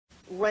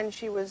when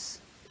she was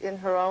in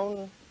her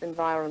own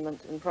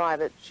environment in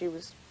private, she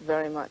was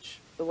very much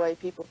the way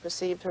people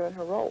perceived her in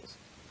her roles.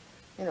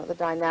 You know, the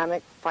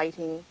dynamic,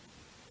 fighting,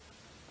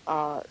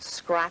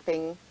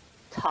 scrapping,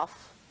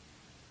 tough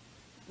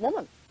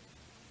woman.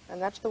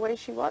 And that's the way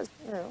she was,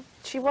 you know.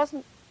 She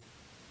wasn't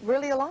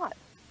really alive.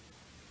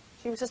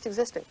 She was just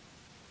existing,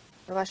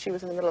 unless she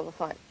was in the middle of a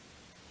fight.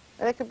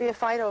 And it could be a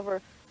fight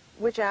over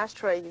which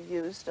ashtray you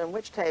used on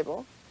which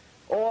table,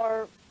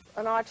 or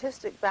an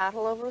artistic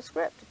battle over a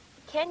script.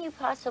 Can you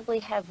possibly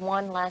have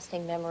one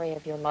lasting memory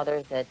of your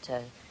mother that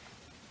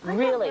I don't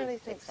really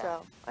think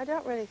so. I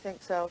don't really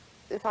think so.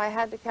 If I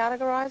had to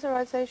categorize her,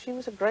 I'd say she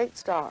was a great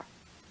star.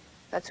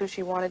 That's who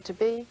she wanted to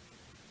be.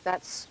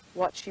 That's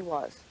what she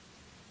was.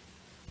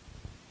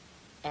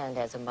 And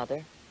as a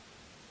mother?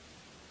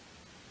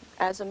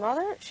 As a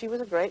mother, she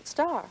was a great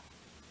star.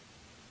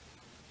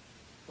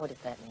 What does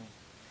that mean?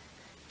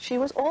 She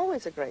was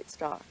always a great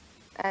star.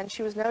 And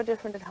she was no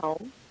different at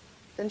home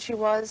than she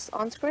was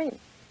on screen.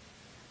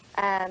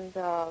 And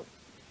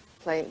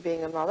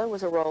being a mother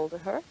was a role to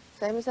her,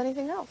 same as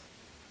anything else.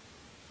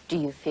 Do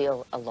you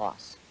feel a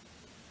loss?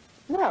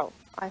 No,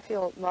 I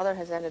feel mother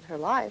has ended her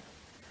life.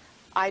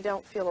 I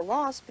don't feel a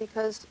loss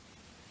because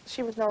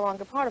she was no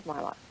longer part of my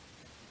life.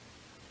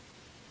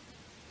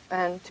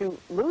 And to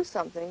lose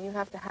something, you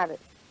have to have it.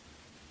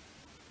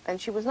 And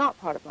she was not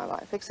part of my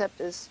life,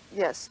 except as,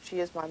 yes, she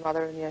is my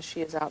mother, and yes,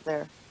 she is out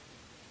there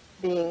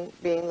being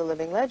the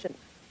living legend,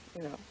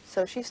 you know.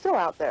 So she's still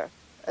out there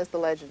as the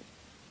legend,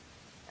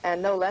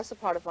 and no less a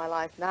part of my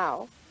life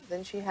now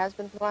than she has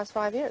been for the last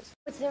 5 years.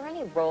 Was there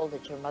any role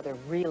that your mother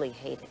really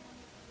hated?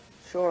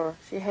 Sure.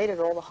 She hated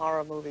all the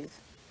horror movies.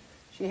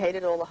 She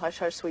hated all the Hush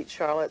Hush Sweet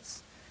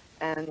Charlottes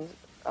and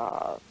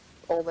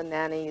all the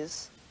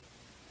nannies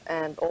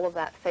and all of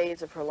that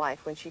phase of her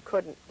life when she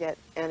couldn't get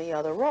any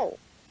other role.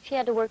 She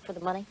had to work for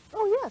the money?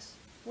 Oh, yes.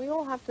 We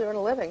all have to earn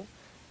a living.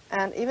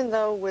 And even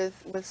though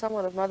with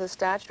someone of mother's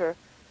stature,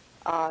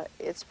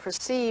 it's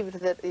perceived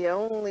that the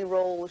only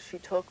roles she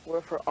took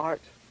were for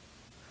art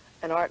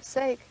and art's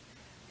sake,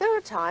 there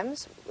were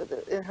times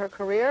in her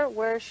career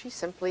where she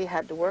simply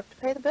had to work to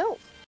pay the bills.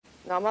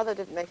 Now, mother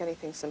didn't make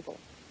anything simple,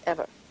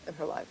 ever, in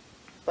her life.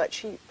 But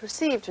she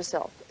perceived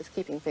herself as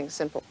keeping things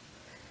simple.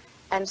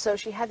 And so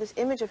she had this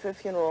image of her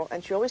funeral,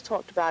 and she always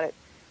talked about it,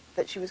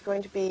 that she was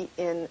going to be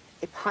in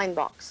a pine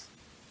box.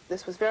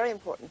 This was very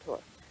important to her,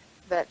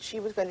 that she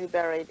was going to be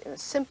buried in a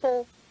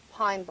simple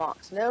pine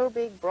box. No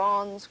big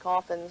bronze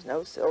coffins,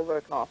 no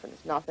silver coffins,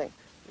 nothing.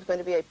 It was going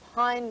to be a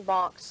pine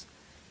box.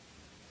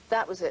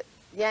 That was it.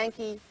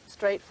 Yankee,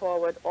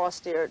 straightforward,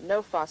 austere,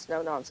 no fuss,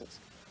 no nonsense.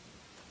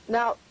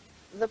 Now,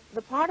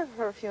 the part of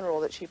her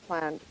funeral that she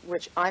planned,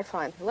 which I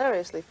find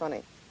hilariously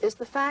funny, is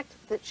the fact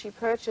that she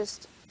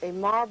purchased a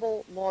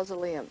marble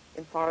mausoleum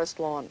in Forest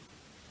Lawn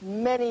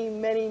many,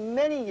 many,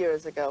 many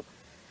years ago.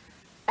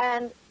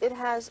 And it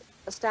has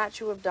a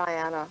statue of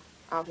Diana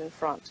out in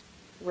front,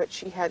 which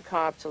she had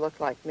carved to look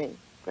like me.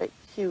 Great,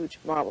 huge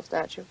marble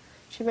statue.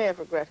 She may have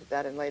regretted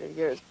that in later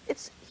years.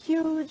 It's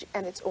huge,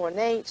 and it's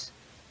ornate,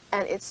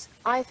 and it's,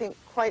 I think,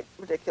 quite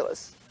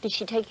ridiculous. Did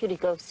she take you to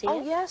go see it?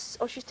 Oh, yes.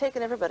 Oh, she's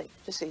taken everybody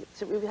to see it.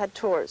 So we had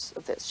tours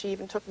of this. She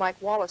even took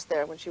Mike Wallace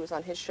there when she was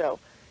on his show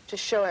to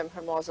show him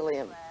her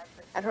mausoleum.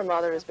 And her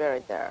mother is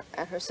buried there,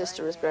 and her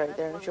sister is buried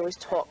there, and she always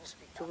talked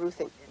to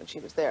Ruthie when she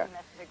was there.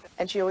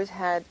 And she always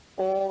had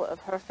all of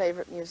her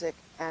favorite music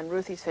and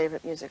Ruthie's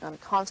favorite music on a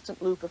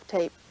constant loop of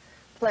tape,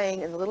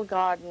 playing in the little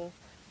garden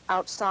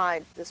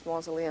outside this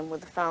mausoleum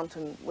with the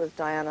fountain, with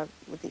Diana,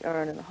 with the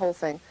urn and the whole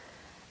thing.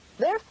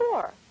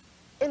 Therefore,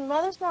 in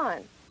Mother's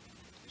mind,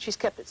 she's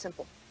kept it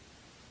simple.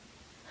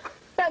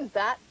 And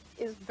that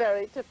is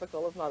very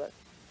typical of Mother.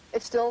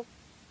 It's still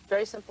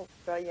very simple,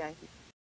 very Yankee.